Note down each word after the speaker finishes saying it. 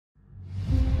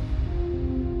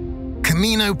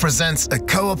Comino presents a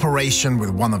cooperation with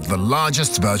one of the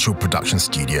largest virtual production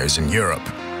studios in Europe,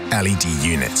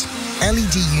 LEDunit.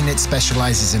 LEDunit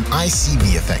specializes in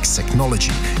ICVFX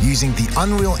technology using the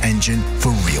Unreal Engine for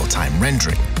real-time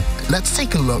rendering. Let's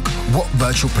take a look what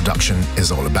virtual production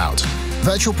is all about.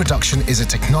 Virtual production is a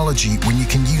technology when you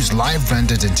can use live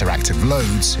rendered interactive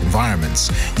loads, environments.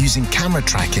 Using camera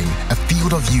tracking, a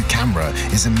field of view camera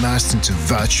is immersed into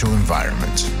virtual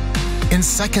environment. In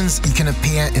seconds, you can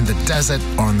appear in the desert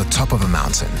or on the top of a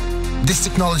mountain. This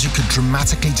technology could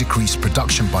dramatically decrease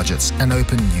production budgets and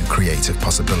open new creative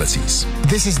possibilities.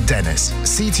 This is Dennis,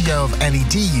 CTO of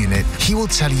LEDunit. He will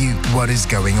tell you what is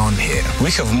going on here.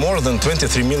 We have more than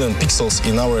 23 million pixels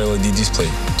in our LED display.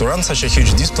 To run such a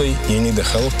huge display, you need a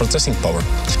hell of processing power.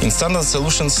 In standard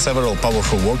solutions, several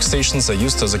powerful workstations are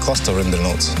used as a cluster render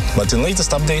nodes. But in latest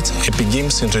update, Epic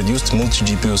Games introduced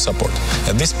multi-GPU support.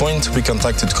 At this point, we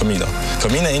contacted Comino.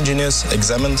 Comino engineers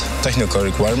examined technical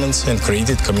requirements and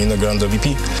created Comino Grando RM,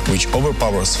 which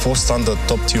overpowers 4 standard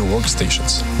top-tier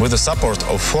workstations. With the support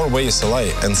of 4-way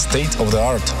SLI and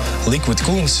state-of-the-art liquid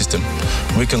cooling system,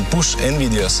 we can push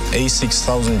NVIDIA's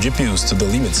A6000 GPUs to the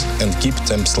limits and keep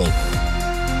temps low.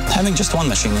 Having just one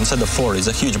machine instead of 4 is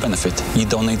a huge benefit. You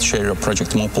don't need to share your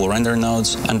project multiple render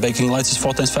nodes, and baking lights is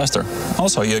 4 times faster.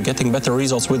 Also, you're getting better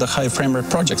results with the high frame rate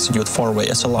projects due to 4-way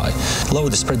SLI.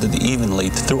 Load is spread evenly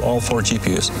through all 4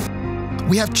 GPUs.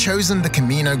 We have chosen the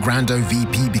Comino Grando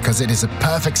VP because it is a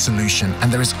perfect solution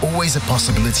and there is always a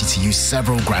possibility to use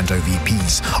several Grando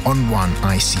VPs on one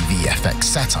ICVFX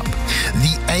setup.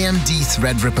 The AMD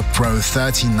Threadripper Pro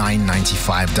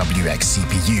 3995WX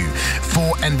CPU,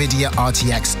 4 NVIDIA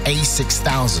RTX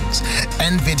A6000s,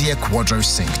 NVIDIA Quadro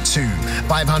Sync 2,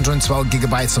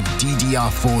 512GB of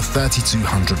DDR4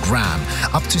 3200 RAM,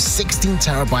 up to 16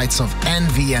 TB of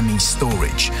NVMe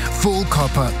storage, full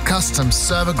copper, custom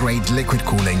server-grade liquid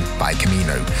cooling by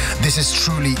Comino. This is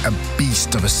truly a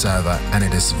beast of a server and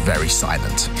it is very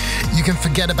silent. You can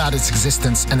forget about its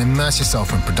existence and immerse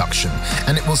yourself in production,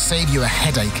 and it will save you a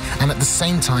headache, and at the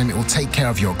same time it will take care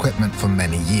of your equipment for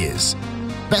many years.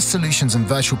 Best solutions in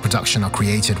virtual production are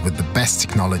created with the best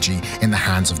technology in the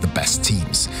hands of the best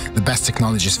teams. The best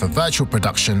technologies for virtual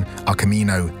production are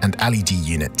Comino and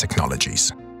LEDunit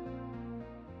technologies.